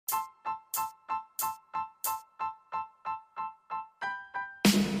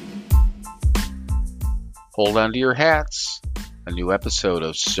Hold on to your hats. A new episode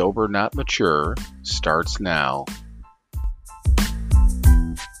of Sober Not Mature starts now.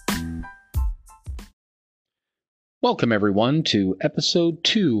 Welcome everyone to episode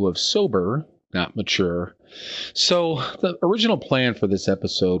 2 of Sober Not Mature. So the original plan for this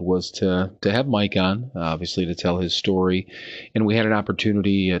episode was to have Mike on, obviously to tell his story, and we had an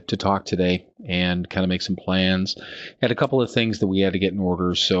opportunity to talk today and kind of make some plans. Had a couple of things that we had to get in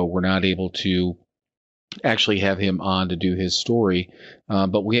order, so we're not able to actually have him on to do his story.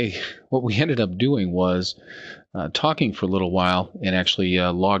 But what we ended up doing was talking for a little while and actually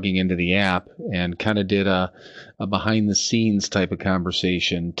logging into the app and kind of did a behind the scenes type of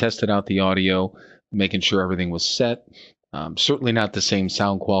conversation, tested out the audio, making sure everything was set. Certainly not the same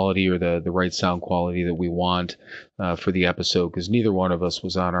sound quality or the right sound quality that we want for the episode, because neither one of us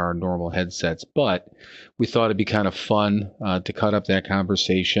was on our normal headsets, but we thought it'd be kind of fun to cut up that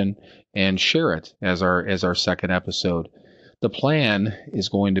conversation and share it as our second episode. The plan is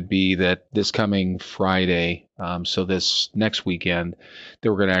going to be that this coming Friday, so this next weekend,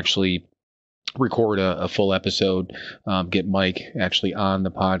 that we're going to actually record a full episode, get Mike actually on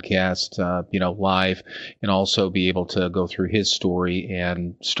the podcast, live, and also be able to go through his story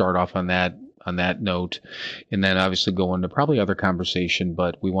and start off on that note, and then obviously go into probably other conversation,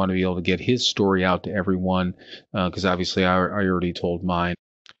 but we want to be able to get his story out to everyone, because obviously I already told mine.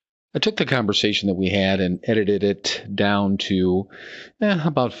 I took the conversation that we had and edited it down to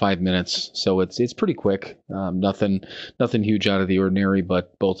about 5 minutes, so it's pretty quick. Nothing huge out of the ordinary,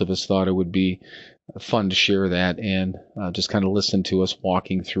 but both of us thought it would be fun to share that and just kind of listen to us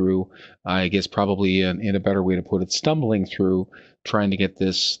walking through. I guess probably in a better way to put it, stumbling through trying to get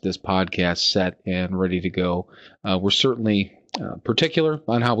this podcast set and ready to go. We're certainly particular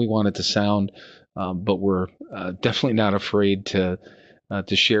on how we want it to sound, but we're definitely not afraid to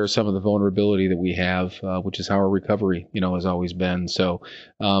share some of the vulnerability that we have, which is how our recovery, has always been. So,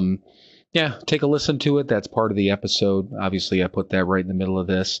 take a listen to it. That's part of the episode. Obviously, I put that right in the middle of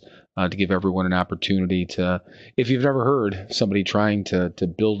this to give everyone an opportunity to, if you've never heard somebody trying to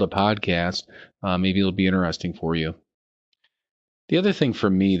build a podcast, maybe it'll be interesting for you. The other thing for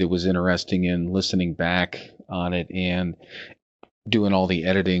me that was interesting in listening back on it and doing all the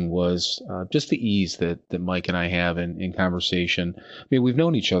editing was just the ease that Mike and I have in conversation. I mean, we've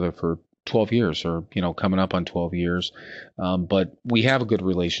known each other for 12 years or, coming up on 12 years. But we have a good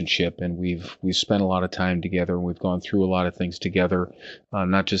relationship, and we've spent a lot of time together, and we've gone through a lot of things together,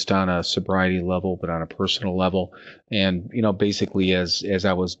 not just on a sobriety level, but on a personal level. And, basically as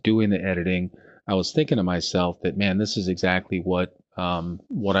I was doing the editing, I was thinking to myself that, man, this is exactly what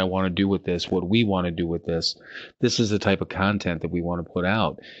I want to do with this, what we want to do with this. This is the type of content that we want to put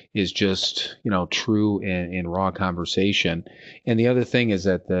out, is just, true and raw conversation. And the other thing is,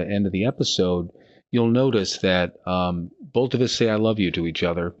 at the end of the episode, you'll notice that both of us say "I love you" to each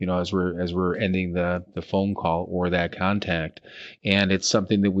other, as we're ending the phone call or that contact. And it's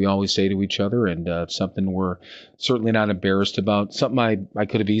something that we always say to each other, and something we're certainly not embarrassed about. Something I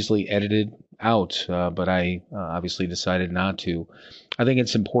could have easily edited out, but I obviously decided not to. I think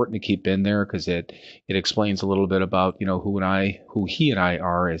it's important to keep in there because it explains a little bit about who he and I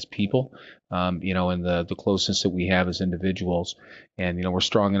are as people, and the closeness that we have as individuals. And we're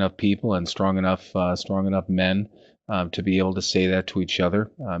strong enough people and strong enough men to be able to say that to each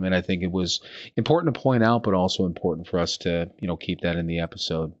other. And I think it was important to point out, but also important for us to keep that in the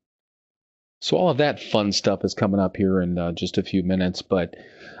episode. So all of that fun stuff is coming up here in just a few minutes, but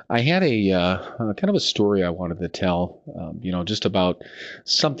I had a kind of a story I wanted to tell, just about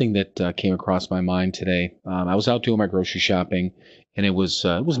something that came across my mind today. I was out doing my grocery shopping, and it was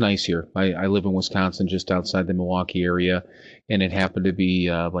nice here. I live in Wisconsin, just outside the Milwaukee area, and it happened to be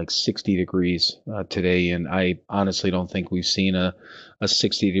like 60 degrees today. And I honestly don't think we've seen a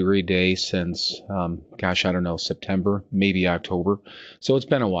 60-degree day since, I don't know, September, maybe October. So it's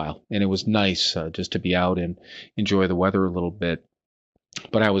been a while, and it was nice just to be out and enjoy the weather a little bit.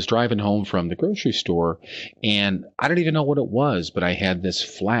 But I was driving home from the grocery store, and I don't even know what it was, but I had this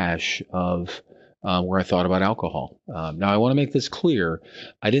flash of where I thought about alcohol. Now, I want to make this clear.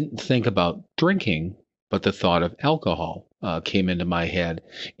 I didn't think about drinking, but the thought of alcohol came into my head,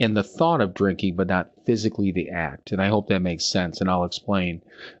 and the thought of drinking, but not physically the act. And I hope that makes sense, and I'll explain,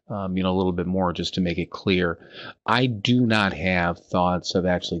 a little bit more just to make it clear. I do not have thoughts of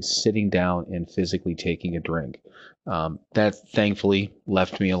actually sitting down and physically taking a drink. That thankfully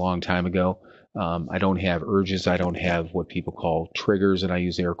left me a long time ago. I don't have urges. I don't have what people call triggers, and I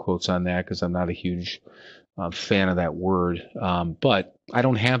use air quotes on that because I'm not a huge fan of that word. But I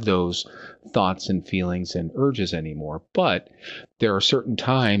don't have those thoughts and feelings and urges anymore. But there are certain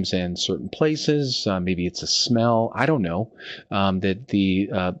times and certain places, maybe it's a smell, I don't know, that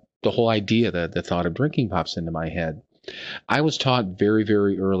the whole idea, the thought of drinking pops into my head. I was taught very,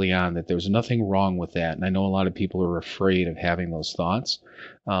 very early on that there's nothing wrong with that. And I know a lot of people are afraid of having those thoughts.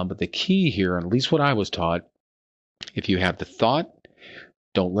 But the key here, and at least what I was taught, if you have the thought,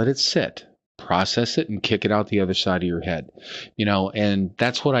 don't let it sit. Process it and kick it out the other side of your head. And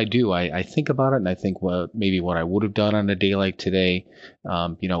that's what I do. I think about it and I think maybe what I would have done on a day like today,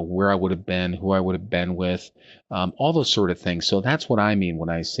 where I would have been, who I would have been with, all those sort of things. So that's what I mean when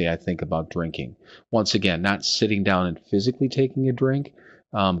I say I think about drinking. Once again, not sitting down and physically taking a drink,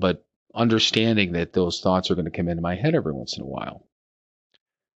 but understanding that those thoughts are going to come into my head every once in a while.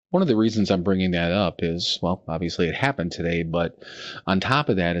 One of the reasons I'm bringing that up is, well, obviously it happened today, but on top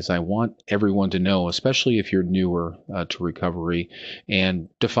of that is I want everyone to know, especially if you're newer to recovery, and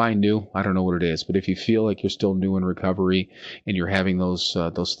define new, I don't know what it is, but if you feel like you're still new in recovery and you're having those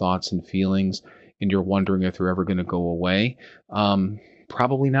thoughts and feelings and you're wondering if they're ever going to go away,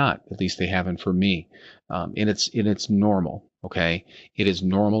 probably not. At least they haven't for me. And it's normal. Okay. It is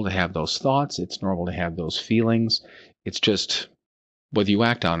normal to have those thoughts. It's normal to have those feelings. It's just whether you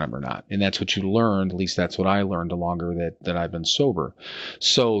act on them or not. And that's what you learned. At least that's what I learned the longer that I've been sober.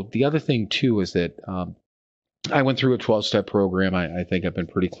 So the other thing too is that I went through a 12-step program. I think I've been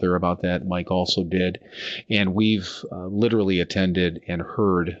pretty clear about that. Mike also did. And we've literally attended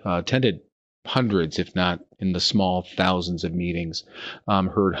hundreds, if not in the small thousands of meetings,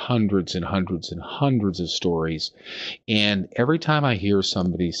 heard hundreds and hundreds and hundreds of stories. And every time I hear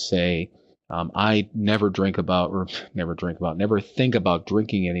somebody say, I never think about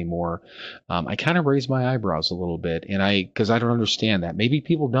drinking anymore, I kind of raise my eyebrows a little bit, because I don't understand that. Maybe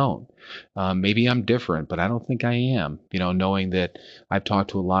people don't. Maybe I'm different, but I don't think I am. Knowing that I've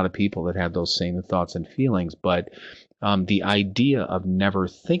talked to a lot of people that have those same thoughts and feelings, but the idea of never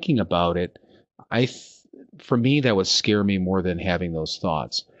thinking about it, for me, that would scare me more than having those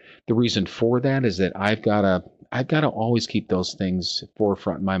thoughts. The reason for that is that I've got to always keep those things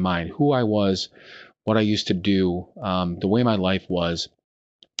forefront in my mind. Who I was, what I used to do, the way my life was,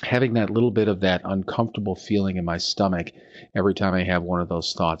 having that little bit of that uncomfortable feeling in my stomach every time I have one of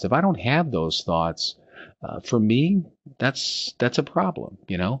those thoughts. If I don't have those thoughts, for me, that's a problem.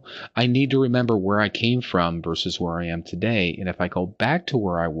 I need to remember where I came from versus where I am today. And if I go back to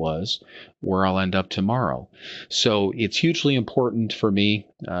where I was, where I'll end up tomorrow. So it's hugely important for me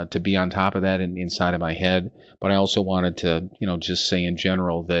to be on top of that and inside of my head. But I also wanted to, just say in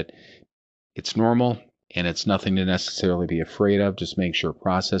general that it's normal and it's nothing to necessarily be afraid of. Just make sure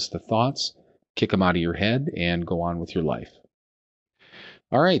process the thoughts, kick them out of your head, and go on with your life.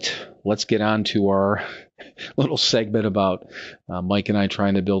 All right, let's get on to our little segment about Mike and I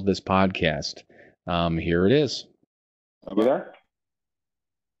trying to build this podcast. Here it is. You there?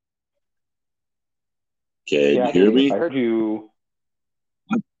 Can you hear me? I heard you.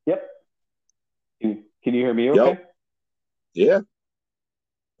 Yep. Can you hear me okay? Yep. Yeah.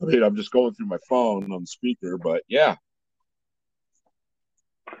 I mean, I'm just going through my phone on the speaker, but yeah.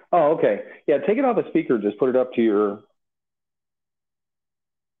 Oh, okay. Yeah, take it off the speaker. Just put it up to your.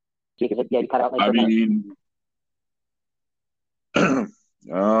 Cut out like it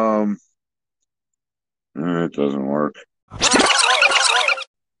doesn't work.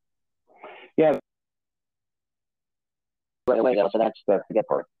 Yeah. So that's the good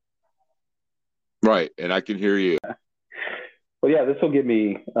part. Right, and I can hear you. Well, yeah, this will give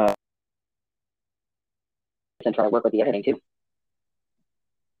me. And try to work with the editing too.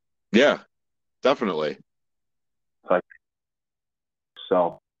 Yeah, definitely.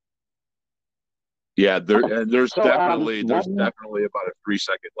 So. Yeah, there's definitely about a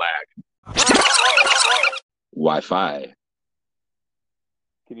 3-second lag. Wi-Fi.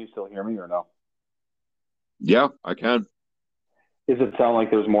 Can you still hear me or no? Yeah, I can. Does it sound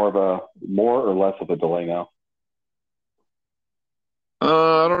like there's more or less of a delay now?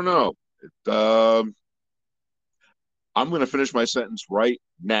 I don't know. I'm going to finish my sentence right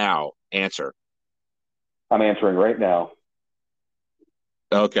now. Answer. I'm answering right now.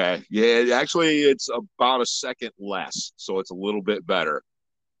 Okay. Yeah, actually, it's about a second less, so it's a little bit better.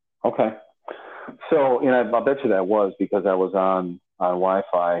 Okay. So, I bet you that was because I was on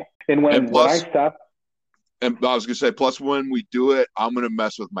Wi-Fi. And when I stopped. And I was going to say, plus when we do it, I'm going to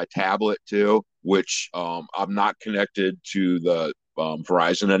mess with my tablet too, which I'm not connected to the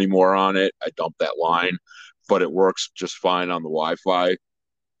Verizon anymore on it. I dumped that line, but it works just fine on the Wi-Fi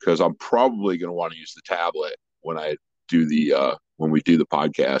because I'm probably going to want to use the tablet when we do the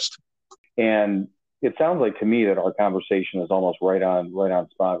podcast. And it sounds like to me that our conversation is almost right on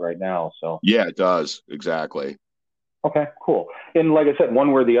spot right now. So Yeah, it does. Exactly. okay, cool. And like I said,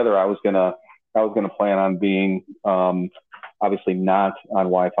 one way or the other, I was gonna plan on being obviously not on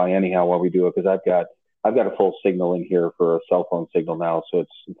Wi-Fi anyhow while we do it, because I've got a full signal in here for a cell phone signal now, so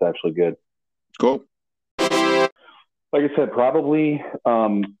it's actually good. Cool. Like I said, probably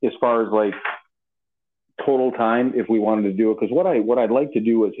as far as like total time, if we wanted to do it, because what I'd like to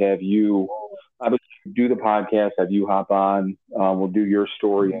do is have you obviously do the podcast, have you hop on, we'll do your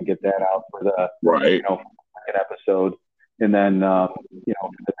story and get that out for the Right. second episode, and then the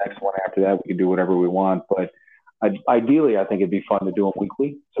next one after that we can do whatever we want. But ideally, I think it'd be fun to do them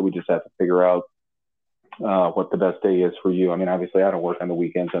weekly. So we just have to figure out what the best day is for you. I mean, obviously, I don't work on the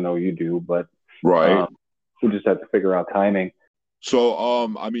weekends. I know you do, but Right. we just have to figure out timing. So,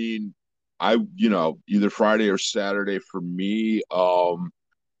 I mean, either Friday or Saturday for me.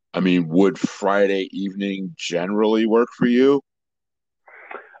 I mean, would Friday evening generally work for you?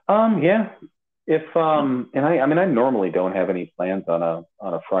 Yeah. If and I mean, I normally don't have any plans on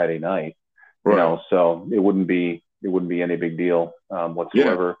a Friday night, Right. so it wouldn't be any big deal Yeah.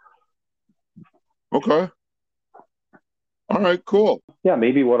 whatsoever. Okay. All right. Cool. Yeah,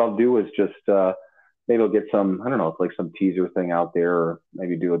 maybe what I'll do is just maybe I'll get some, I don't know, it's like some teaser thing out there, or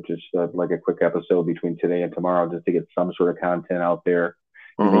maybe do it just like a quick episode between today and tomorrow, just to get some sort of content out there.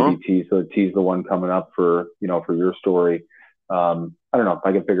 And Uh-huh. maybe tease the one coming up for for your story. I don't know if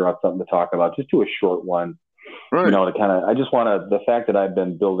I can figure out something to talk about. Just do a short one, Right. to kind of. I just want to, the fact that I've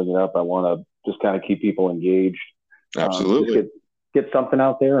been building it up, I want to just kind of keep people engaged. Absolutely. Just get something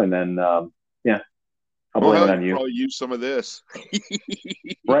out there, and then yeah, I'll Well, blame hell, it on you you. probably use some of this.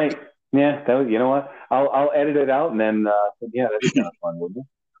 Right? Yeah. That was, you know what? I'll edit it out, and then yeah, that'd be kind of fun, wouldn't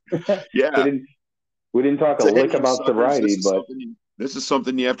it? Yeah. we didn't talk a So, hey, lick you about suckers, sobriety, but this is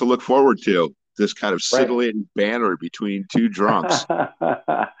something you have to look forward to. This kind of right. scintillating banter between two drunks. That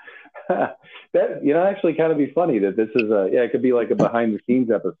actually kind of be funny that this is it could be like a behind the scenes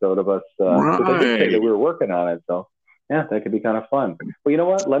episode of us, because I did say that Right. we were working on it, so yeah, that could be kind of fun. Well, you know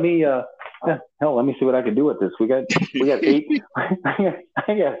what, let me let me see what I can do with this. We got eight I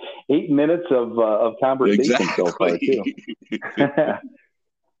got 8 minutes of conversation so far too. Exactly.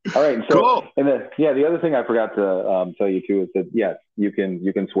 All right, so Cool. and the other thing I forgot to tell you too is that yes, you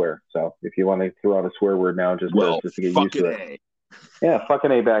can swear. So if you want to throw out a swear word now, just to get used fucking to it. A. Yeah,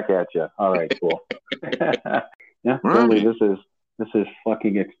 fucking A back at you. All right, cool. Yeah, apparently Right. this is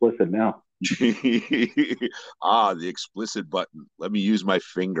fucking explicit now. The explicit button. Let me use my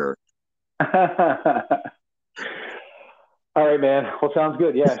finger. All right, man. Well, sounds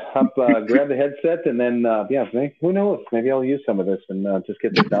good. Yeah, grab the headset, and then who knows? Maybe I'll use some of this and just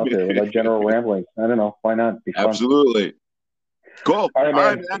get this out there with like general ramblings. I don't know. Why not? Be fun. Absolutely. Cool. All right,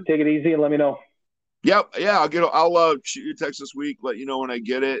 man. Take it easy and let me know. Yep. Yeah. I'll shoot you a text this week, let you know when I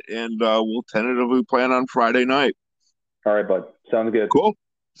get it, and we'll tentatively plan on Friday night. All right, bud. Sounds good. Cool.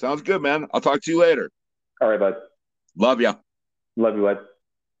 Sounds good, man. I'll talk to you later. All right, bud. Love ya. Love you, bud.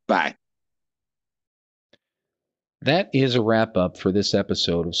 Bye. That is a wrap up for this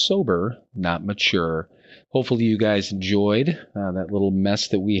episode of Sober, Not Mature. Hopefully you guys enjoyed that little mess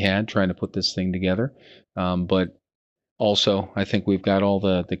that we had trying to put this thing together. But also, I think we've got all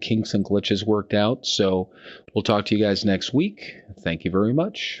the kinks and glitches worked out. So we'll talk to you guys next week. Thank you very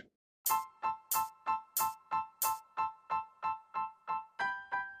much.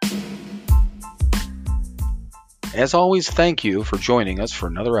 As always, thank you for joining us for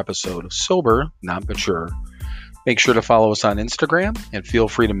another episode of Sober, Not Mature. Make sure to follow us on Instagram and feel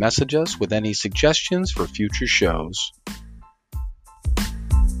free to message us with any suggestions for future shows.